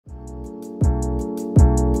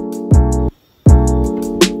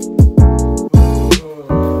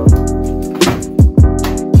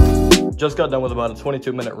Just got done with about a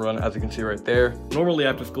 22-minute run, as you can see right there. Normally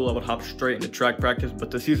after school, I would hop straight into track practice,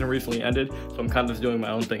 but the season recently ended, so I'm kind of just doing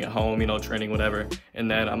my own thing at home, you know, training, whatever.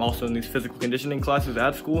 And then I'm also in these physical conditioning classes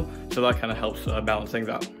at school, so that kind of helps balance things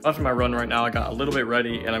out. After my run right now, I got a little bit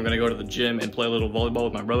ready, and I'm gonna go to the gym and play a little volleyball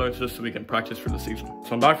with my brother, just so we can practice for the season.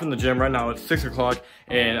 So I'm back from the gym right now. It's 6 o'clock,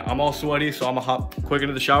 and I'm all sweaty, so I'm gonna hop quick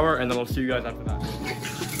into the shower, and then I'll see you guys after that.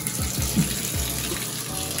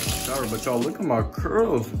 But y'all, look at my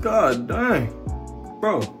curls. God dang,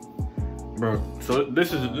 bro. So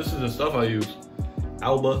this is the stuff I use.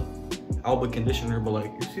 Alba conditioner. But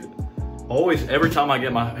like, you see, always every time I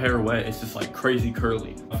get my hair wet, it's just like crazy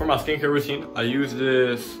curly. For my skincare routine, I use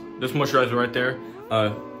this moisturizer right there.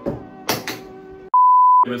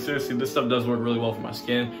 But seriously, this stuff does work really well for my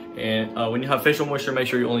skin. And when you have facial moisture, make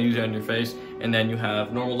sure you only use it on your face. And then you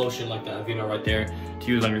have normal lotion like that, you know, right there to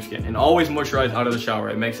use on your skin. And always moisturize out of the shower.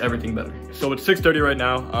 It makes everything better. So it's 6:30 right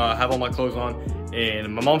now. I have all my clothes on.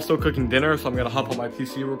 And my mom's still cooking dinner, so I'm gonna hop on my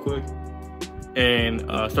PC real quick and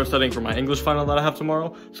start studying for my English final that I have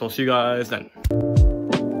tomorrow. So I'll see you guys then.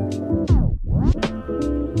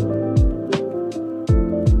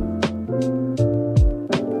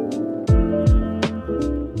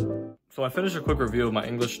 So I finished a quick review of my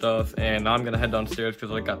English stuff, and now I'm gonna head downstairs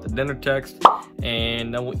because I got the dinner text,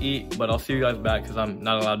 and then we'll eat. But I'll see you guys back because I'm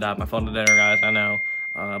not allowed to have my phone to dinner, guys. I know,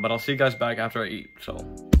 but I'll see you guys back after I eat. So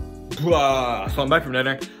I'm back from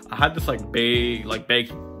dinner. I had this like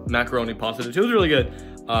baked macaroni pasta. It was really good.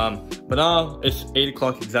 But now it's 8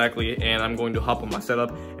 o'clock exactly, and I'm going to hop on my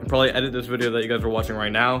setup and probably edit this video that you guys are watching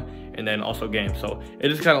right now, and then also game. So it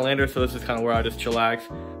just kind of landed, so this is kind of where I just chillax.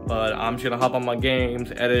 But I'm just gonna hop on my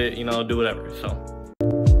games, edit, you know, do whatever. So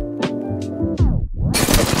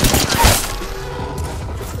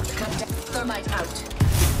thermite out.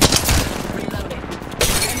 Reloading.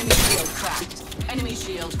 Enemy shield cracked. Enemy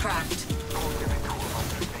shield cracked.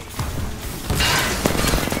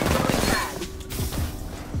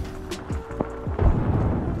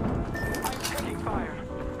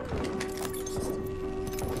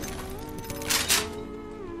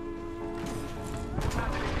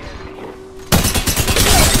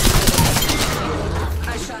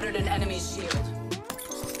 An enemy's shield.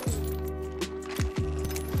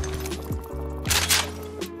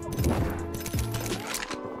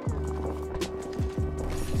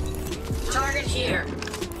 Target here.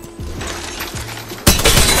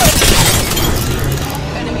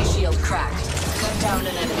 Enemy shield cracked. Cut down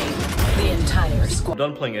an enemy. The entire squad. I'm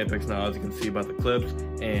done playing Apex now, as you can see by the clips,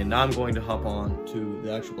 and now I'm going to hop on to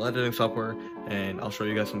the actual editing software, and I'll show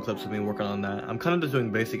you guys some clips of me working on that. I'm kind of just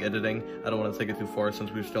doing basic editing. I don't want to take it too far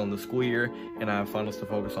since we're still in the school year and I have finals to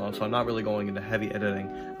focus on, so I'm not really going into heavy editing,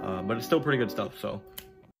 but it's still pretty good stuff. So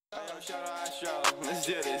let's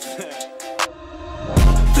do this.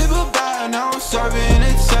 Flip a bag, now I'm serving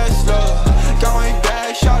a Tesla. Going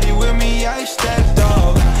back, shawty with me, I stepped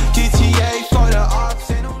up. GTA for the ops.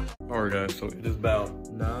 Alright guys, so it is about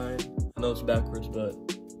 9, I know it's backwards, but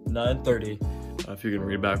 9:30, if you can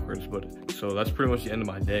read backwards. But so that's pretty much the end of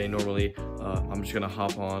my day. Normally I'm just gonna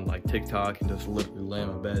hop on like TikTok and just literally lay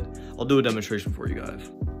on my bed. I'll do a demonstration for you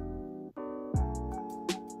guys.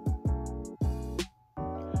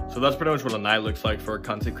 So that's pretty much what a night looks like for a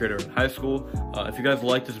content creator in high school. If you guys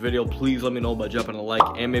like this video, please let me know by dropping a like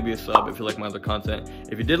and maybe a sub if you like my other content.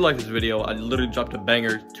 If you did like this video, I literally dropped a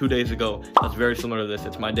banger 2 days ago that's very similar to this.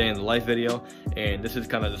 It's my day in the life video, and this is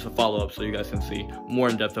kind of just a follow-up so you guys can see more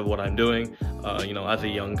in depth of what I'm doing, you know, as a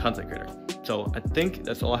young content creator. So I think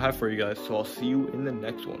that's all I have for you guys, so I'll see you in the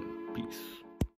next one. Peace.